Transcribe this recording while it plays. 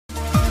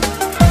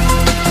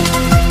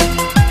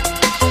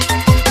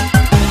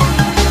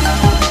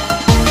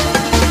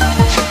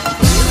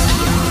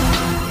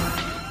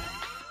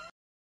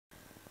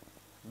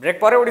Break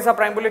पर Odisha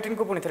prime bulletin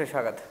को पुणी थे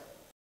स्वागत।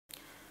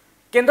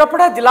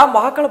 केन्द्रापड़ा जिला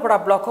महाकालपड़ा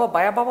ब्लॉक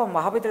बायाबाबा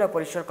महाविद्यालय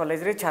परिसर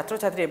कॉलेज रे छात्र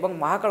छात्री और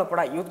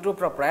महाकालपड़ा यूथ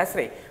ग्रुप प्रयास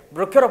रे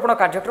वृक्षरोपण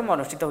कार्यक्रम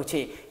अनुष्ठित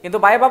होछि। किंतु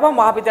बायाबाबा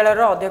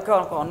महाविद्यालय अध्यक्ष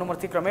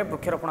अनुमति क्रमे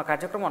वृक्षरोपण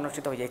कार्यक्रम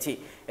अनुष्ठित हो जायछि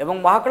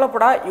एवं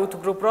महाकालपड़ा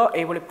यूथ ग्रुप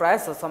एभली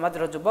प्रयास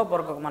समाजर युव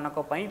वर्ग मानक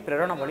पई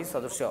प्रेरणा भली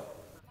सदृश।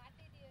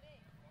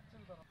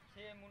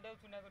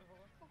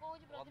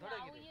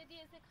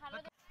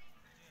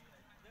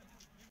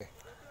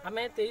 आम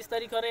 23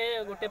 तारीख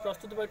में गोटे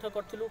प्रस्तुत बैठक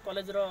करूँ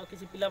कॉलेज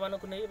किसी पिला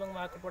नहीं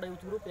महाकालपड़ा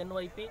यूथ ग्रुप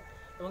NYP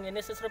और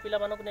NSS पिला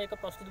नहीं एक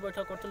प्रस्तुत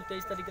बैठक करूँ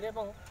 23 तारीख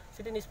में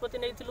से निष्पत्ति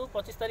नहीं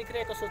 25 तारीख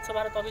में एक स्वच्छ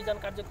भारत अभियान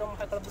कार्यक्रम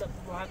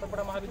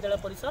महाकालपड़ा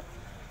महाविद्यालय परिसर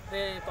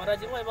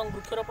में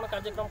वृक्षरोपण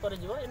कार्यक्रम कर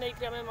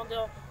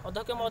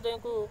अध्यक्ष महोदय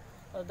को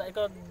एक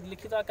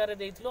लिखित आकार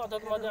देइथिलु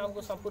अध्यक्ष महोदय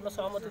हमको संपूर्ण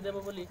सहमति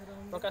देबो बोली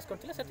प्रकाश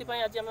करथिले। सेति पई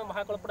आज हम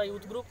महाकालपड़ा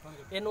यूथ ग्रुप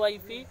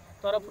NYP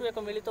तरफ एक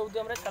मिलित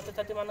उद्यम रे छात्र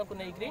छात्री मानक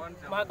नेइकरी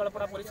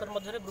महाकालपड़ा परिसर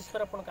मध्य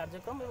वृक्षरोपण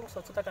कार्यक्रम और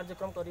स्वच्छता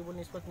कार्यक्रम करिबो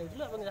निष्पत्ति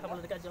नेइथिलु एवं जहा फल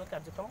आज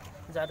कार्यक्रम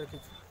जारी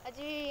रखिछु। आज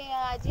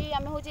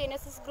आम हूँ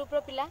NSS ग्रुप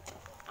पिला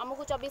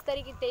आमको 23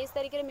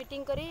 तारीख में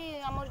मीटिंग करी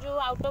आमर जो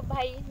आउट ऑफ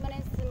भाई माने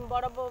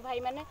बड़ भाई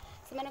माने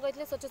से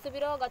कहते स्वच्छ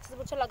शिविर गछ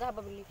वृक्ष लगा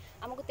बोली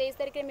आमको 23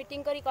 तारीख में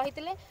मीटिंग करी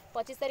कहिथिले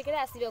 25 तारीख में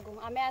आसवाक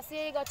आम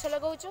आसी गछ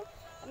लगाऊँ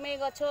आम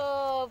गछ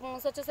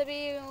स्वच्छसेवी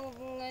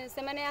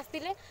से मैंने आसते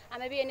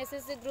आम भी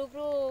NSS ग्रुप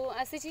रु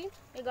आसी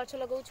गछ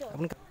लगाऊँ।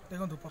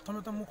 देखो प्रथम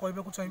तो मुझे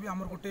कहूँ चाहिए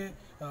आम गोटे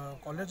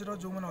कॉलेज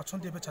जो मैंने अच्छा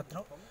छात्र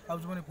आ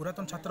जो मैंने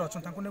पुरातन छात्र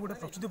अच्छा गोटे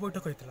प्रस्तुति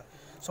बैठक होता है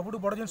सबुठ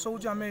बड़ जिन हूँ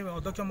आम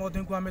अध्यक्ष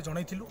महोदय को आम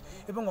जनइलु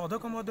और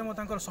अध्यक्ष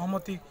महोदय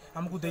सहमति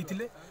आमको देते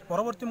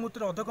परवर्ती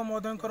मुहूर्त अध्यक्ष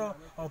महोदय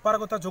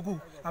अपारगता जो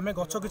आम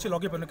गछ किसी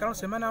लगे पारे कारण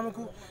से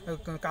आमको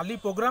काली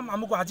प्रोग्राम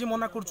आमको आज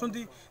मना कर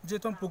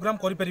तुम प्रोग्राम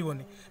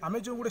करें आम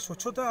जो गोटे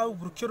स्वच्छता और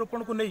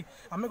वृक्षरोपण को नहीं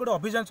आम गोटे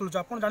अभियान चलुँ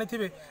आप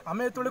जानते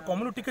आम जो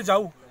कम्युनिटी के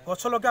जाऊ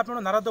गछ लगे आप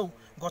नारा दौ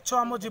गछ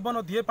आम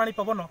जीवन दिए पानी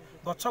पवन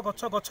गछ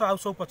गछ गछ आउ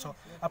सब पछ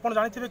आप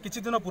जानते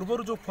किसी दिन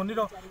पूर्व जो फोनी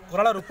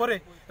कराला रूप से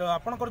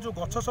आपंकर जो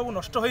गछ सब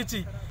नष्ट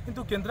होती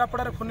किंतु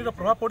केन्द्रापड़ा फोनी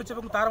प्रभाव पड़ी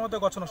और तार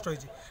गछ नष्ट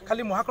होती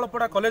खाली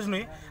महाकालपड़ा कॉलेज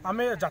नुहे आम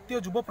जातीय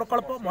युव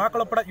प्रकल्प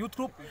महाकालपड़ा यूथ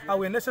ग्रुप आउ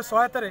NSS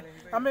सहायतार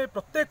आम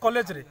प्रत्येक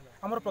कॉलेज रे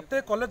आम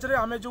प्रत्येक कॉलेज रे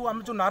आम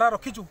जो नारा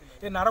रखीचु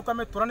ए नारा को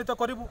आम त्वरान्वित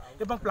करूँ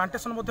और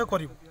प्लांटेसन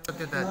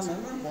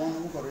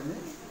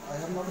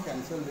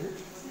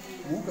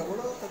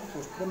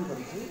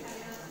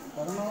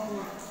कारण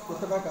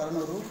केतटा कारण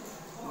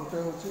गोटे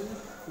हूँ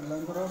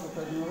पिलांकर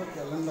गोटे दिन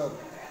कैलेंडर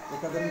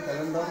एकाडेमिक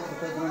कैलेंडर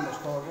गोटे दिन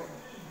नष्ट हे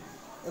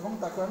और आम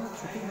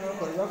छुट्टी दिन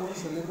करवा गोटे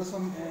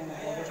सेलिब्रेशन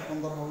अगस्ट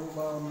 15 हो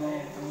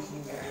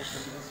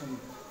सेलिब्रेशन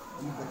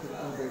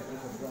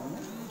आम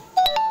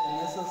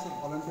NSS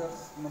वॉलंटियर्स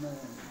मैंने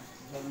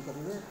जॉइन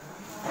करेंगे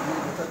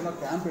गोटे दिन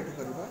कैंप ये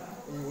करवा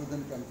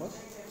विदिन कैंपस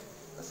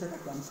से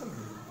कैंसल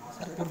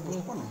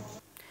हो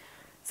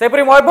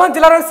सेपरी मयूरभंज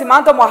जिलार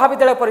सीमांत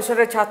महाविद्यालय परिसर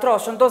में छात्र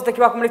असंतोष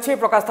देखा मिली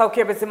प्रकाश था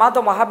कि सीमांत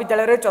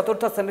महाविद्यालय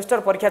चतुर्थ सेमिस्टर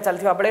परीक्षा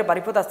चलता बेले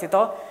बारिपदा स्थित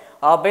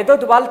वेद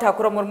दुवाल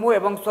ठाकुर मुर्मू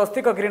और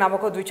स्वस्तिक गिरी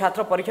नामक दुई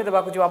छात्र परीक्षा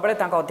देवाक जा बेले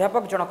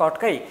अध्यापक जनक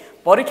अटकाई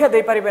परीक्षा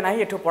दे पारे ना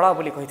एठू पढ़ा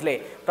बोली कहते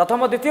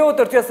प्रथम द्वितीय और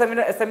तृतीय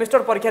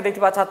सेमिस्टर परीक्षा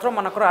देथिबा छात्र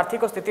मानकर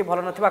आर्थिक स्थिति भल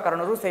नथिबा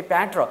कारणरू से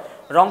पैंटर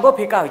रंग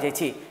फिका हो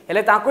जाइछि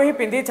हेले तांको ही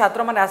पिंधि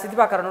छात्र माने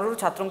आसीथिबा कारणरू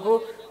छात्रों को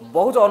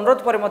बहुत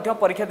अनुरोध पर मध्य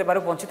परीक्षा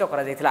देबारु वंचित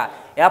करा जायथिला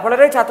या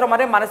फल छात्र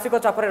माने मानसिक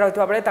चापरे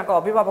रहितबा बेले तांको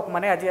अभिभावक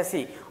माने आज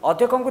आसी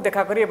अध्यक्ष को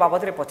देखा करी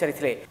बाबद रे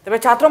पचारिथिले तबे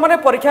छात्र माने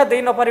परीक्षा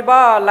देई न परिबा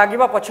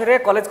लागिबा पछरे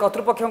कॉलेज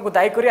कर्तृपक्ष को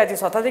दायी करी आज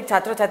शताधिक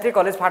छात्र छात्री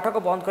कॉलेज फाटक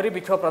बंद कर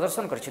विक्षोभ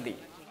प्रदर्शन करछिथि।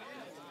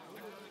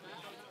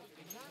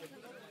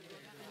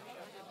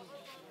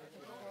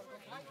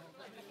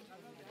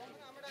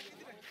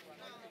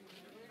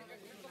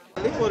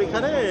 परीक्षा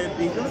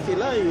दीज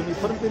पिला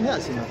यूनिफॉर्म पिंधि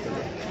आसी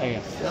नथिले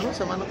तेणु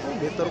से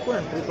भीतर को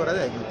एंट्री करा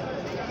जाय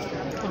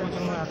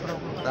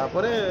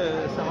तापरे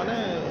से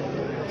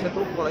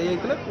पलि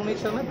जाते पुणी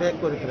से बैक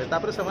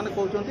करते से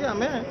कहते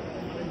आम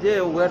जे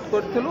वेट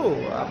करूँ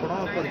आप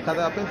परीक्षा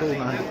देवाई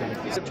दौना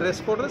ड्रेस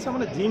कोड से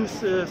जीन्स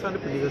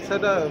पिंधे से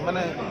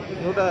मानने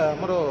जोटा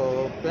आमर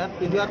पैंट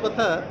पिंधा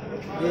कथा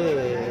ये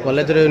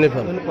कॉलेज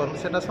यूनिफॉर्म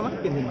से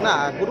पिंधि ना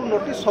आगुरी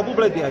नोटिस सब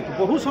बेले दिखाई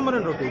बहुत समय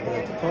नोटिस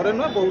दिखाई थे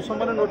नुहे बहुत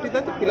समय नोटिस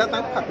दिखाई पिला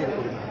खातिर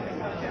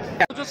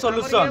कर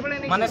सॉल्यूशन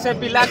माने से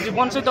पिला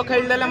जीवन सहित तो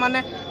खेलदेले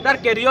माने तार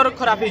कैरियर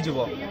खराब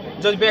हो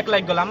जो बैक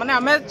लग गला माने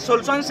आम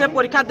सॉल्यूशन से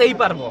परीक्षा दे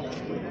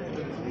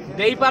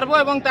पारबो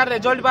एवं तार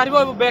रिजल्ट बाहर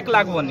बैक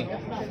लागबनी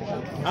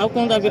आउ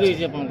कौन दाबी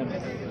रही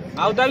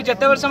आउ दाबी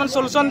जिते वर्ष मैंने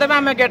सॉल्यूशन देवे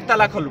आम गेट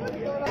ताला खोलू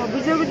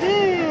अभियोग जे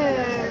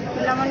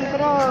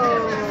पिलामानकर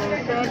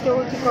पैंट हो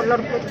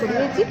कलर फेड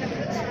करिए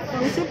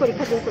से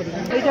परीक्षा दे कर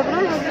एटा पर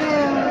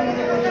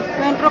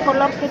पैंट रो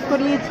कलर फेड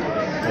करिए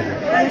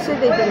से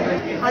दे कर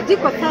आज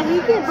कथा ही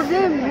के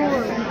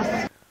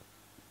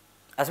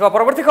आसवा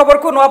परवर्ती खबर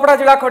को नुआपड़ा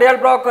जिला खड़ियाल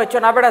ब्लॉक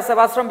चनाबेड़ा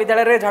सेवाश्रम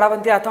विद्यालय में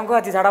झाड़ाबंती आतंक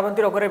आज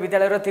झाड़ाबंती रोग में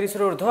विद्यालय 30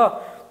 ऊर्ध्व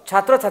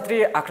छात्र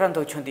छात्री आक्रांत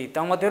होती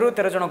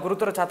 13 जन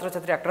गुरुतर छात्र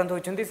छात्री आक्रांत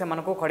होती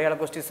खड़ियाल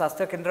गोष्ठी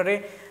स्वास्थ्य केन्द्र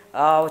में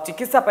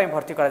चिकित्सा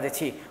भर्ती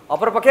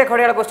अपरपक्षे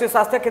खड़ियाल गोष्ठी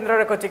स्वास्थ्य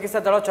केन्द्र एक चिकित्सा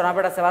दल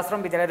चनाबेड़ा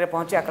सेवाश्रम विद्यालय में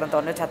पहुंची आक्रांत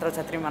अन्य छात्र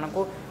छात्री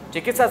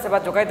चिकित्सा सेवा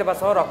जोगाई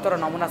देवा रक्तर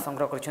नमूना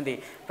संग्रह कर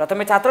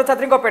प्रथम छात्र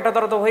छात्री पेट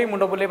दर्द हो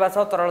मुंड बुलेवा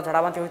तरल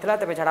झाड़ाबांति होता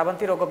तेज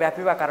झाड़ाबांति रोग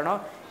व्यापीवा कारण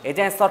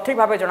एजाएं सठिक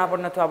भाव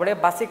जनापड़ ना बेले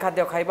बासी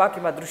खाद्य खाइबा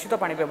किंवा दूषित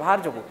पानी व्यवहार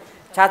जो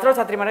छात्र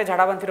छात्री मैंने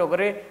झाड़ाबांति रोग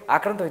में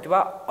आक्रांत होता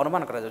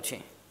अनुमान कर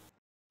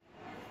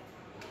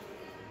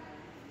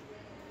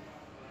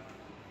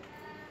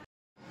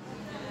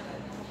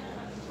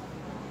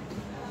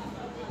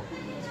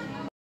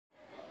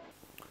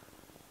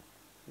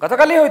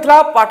गतकाली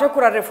होता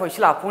पाठकुरा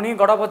फैसला पुणी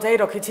गड़ बजाई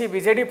रखी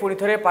बीजेडी पुणी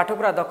थे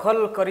पाठकुरा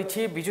दखल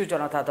करी विजु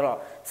जनता दल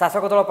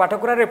शासक दल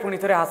पाठकुरा पुणी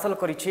थे हासिल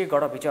करी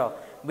गड़ विजय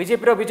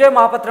बीजेपी विजय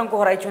महापात्र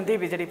को हराई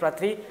बीजेडी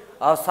प्रार्थी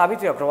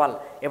सावित्री अग्रवाल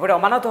एपटे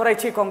अमानत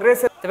हराई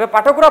कांग्रेस तेज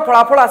पाठकुरा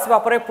फलाफल आसवा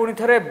पुणी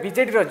थे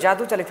बीजेडी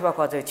जादू चली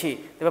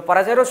तेज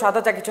पराजयर स्वाद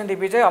चाखी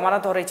विजय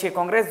अमानत हराई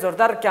कांग्रेस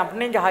जोरदार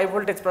कैंपेनिंग हाई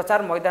वोल्टेज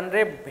प्रचार मैदान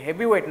में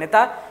हेवीवेट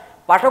नेता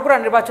पाठकुरा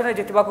निर्वाचन में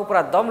जितवा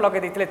पूरा दम लगे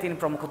 3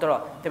 प्रमुख दल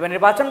तेज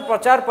निर्वाचन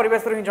प्रचार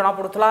परिवेश ही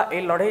जनापड़ा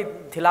यह लड़ई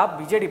थिला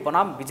बीजेडी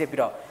बनाम बीजेपी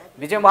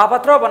विजय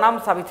महापात्र बनाम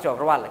सावित्री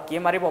अग्रवाल किए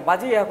मार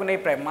बाजी यह नहीं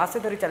प्राय मासे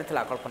धरी चली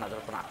कल्पना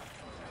जल्पना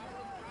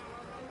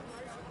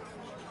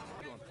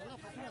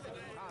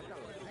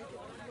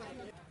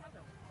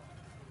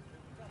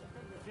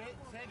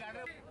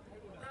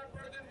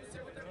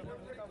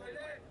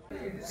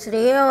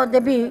श्रेय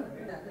देवी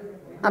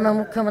आम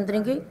मुख्यमंत्री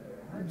की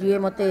जी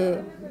मते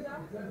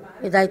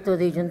दायित्व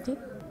देइछंती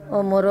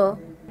और मोर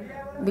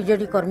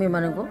बीजेडी कर्मी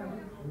मान को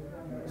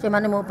से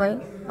माने मो पई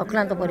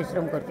अक्लांत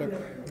परिश्रम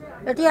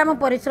करछथि आम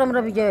परिश्रम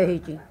विजय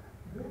होईछि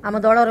आम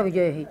दलर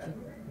विजय होईछि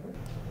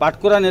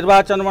पाटकुरा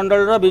निर्वाचन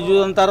मंडल विजु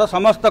जनतार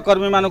समस्त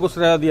कर्मी मान को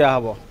श्रेय दिया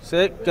हबो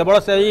से केवल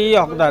से ही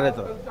हकदार है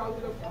तो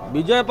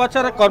विजय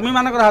पछर कर्मी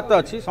मान हाथ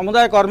अच्छी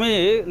समुदाय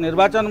कर्मी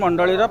निर्वाचन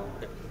मंडल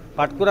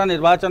पाटकुरा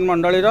निर्वाचन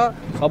मंडल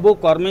सबू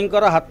कर्मी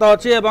हाथ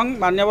अच्छी एवं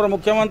माननीय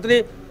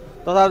मुख्यमंत्री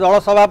तथा दल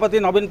सभापति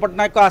नवीन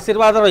पट्टनायक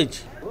आशीर्वाद रही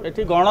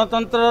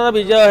गणतंत्र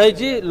विजय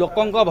होईछि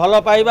लोकंक भल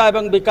पाइबा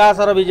एवं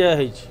विकासर विजय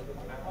होईछि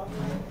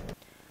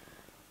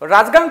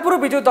राजगांगपुर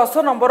विजु 10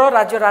 नंबर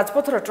राज्य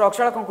राजपथर ट्रक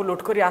चालक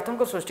लुट कर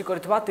आतंक सृष्टि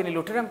करथिबा 3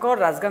 लुटेरा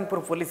राजगांगपुर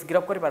पुलिस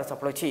गिरफ्त कर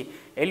सफल होछि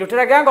ए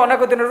लुटेरा गैंग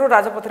अनेक दिन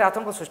राजपथर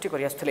आतंक सृष्टि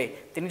कर आसुथिले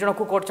 3 जन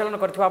को कोर्ट चालन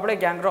करथिबा बेले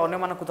गैंगर अन्य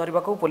मानक धरिबा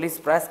पुलिस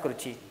प्रयास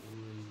करछि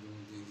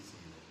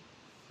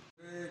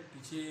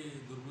किछि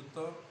दुर्वृत्त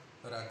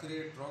रात्रि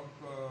ट्रक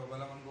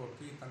वाला मन को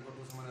अटकी तांको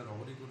से माने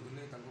रबरी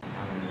करथिले तांको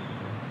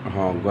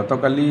हां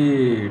गतकाली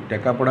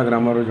टेकापड़ा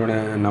ग्रामर जने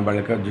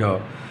नाबालिका झ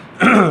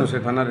से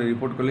थाना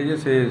रिपोर्ट कले जे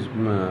से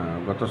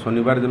गत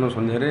शनिवार दिन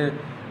संध्यारे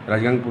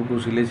राजगांगपुर को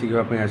सिलाई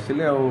शिखापी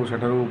आसते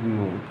आठार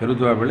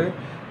फेरुवा बेले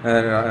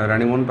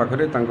राणीमोहन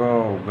पाखे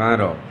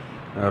गाँव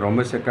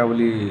रमेश एका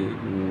बोली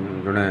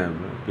जड़े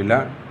पिला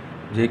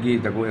जे कि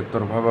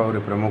एकतरफा भाव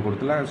में प्रेम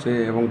करता से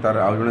एवं तार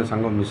आउ जड़े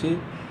सांग मिसी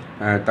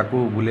ताकू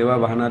बुलेवा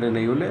बाहाना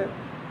नहीं गले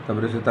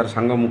तापर से तार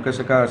सांग मुकेश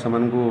एका से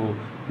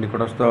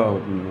निकटस्थ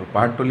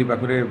पहाड़टोली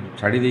पाखे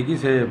छाड़ी देकी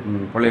से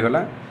पलैगला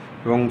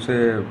एवं से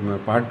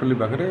पहाड़टोली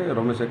पाखे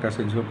रमेश एका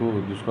से झील को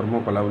दुष्कर्म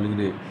कला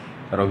बोलिकी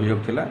तार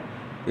अभियोग थिला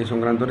ए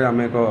संक्रांत में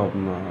आम एक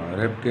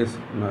रेप केस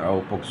आ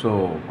पक्सो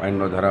आईन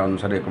धारा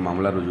अनुसार एक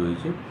मामला रुजु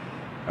होती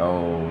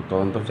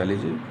तदंत चली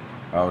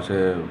से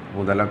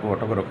मुदाला को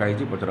अटक रखाई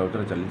पचरा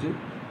उचरा चली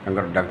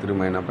डाक्तरी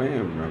मायना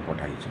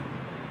पठाई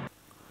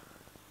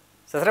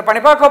शेष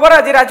पाणीपाग खबर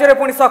आज राज्य में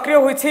पुणी सक्रिय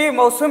होती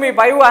मौसुमी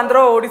वायु आंध्र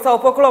ओडिशा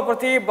उपकूल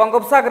प्रति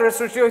बंगोपसागर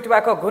सृष्टि होता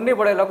एक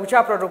घूर्णिबलय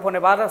लघुचाप रूप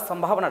नेबार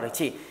संभावना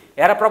रही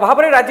यार प्रभाव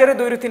में राज्य में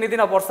 2 ରୁ 3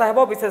 दिन वर्षा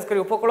हो विशेषकर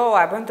उपकूल और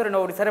आभ्यंतरीण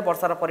ओडिशा रे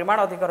वर्षार परिमाण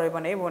अधिक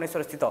रही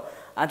भुवनेश्वर स्थित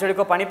आंचलिक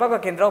पाणीपाग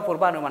केन्द्र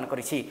पूर्वानुमान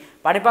करिछि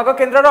पाणीपाग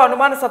केन्द्रर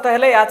अनुमान सत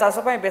हेले या चाष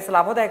बेस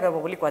लाभदायक हो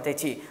बोली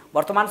कहुछि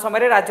वर्तमान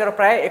समय राज्यर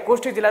प्राय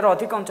 21 जिलार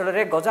अधिक अंचल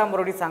में गजा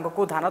मरुड़ी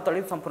सांगकू धान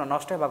तली संपूर्ण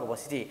नष्ट होगा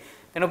बसी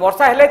तेणु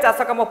वर्षा हेले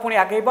चाष काम पुणी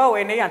आगेबा और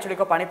एने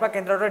आंचलिक पाणीपाग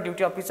केन्द्रर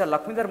ड्यूटी ऑफिसर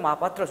लक्ष्मीधर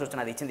महापात्र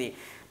सूचना देते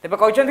तेज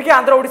कहते कि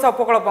आंध्र ओडिशा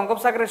उपकूल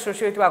बंगोपसागर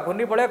सृष्टि होता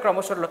घूर्णिबलय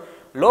क्रमशः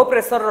लो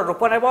प्रेसर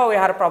रूप नेब और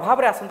यार प्रभाव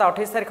में आसंता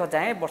 28 तारिख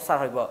जाए वर्षा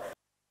रहिबो।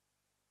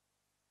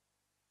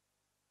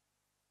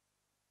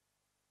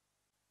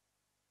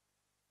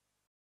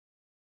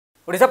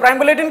 ओडिशा प्राइम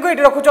बुलेटिन को ये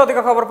रखुच अधिक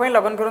खबर पर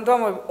लगन करूँ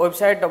आम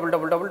वेबसाइट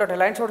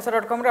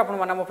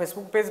www.headlinesodisha.com आम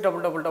फेसबुक पेज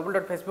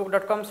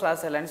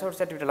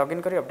www.facebook.com/headlinesodisha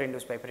लगइन कर अपडेट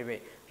न्यूज पाइपर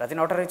राति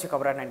 9 रही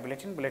खबर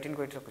 9 बुलेटिन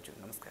को ये रखुच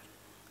नमस्कार।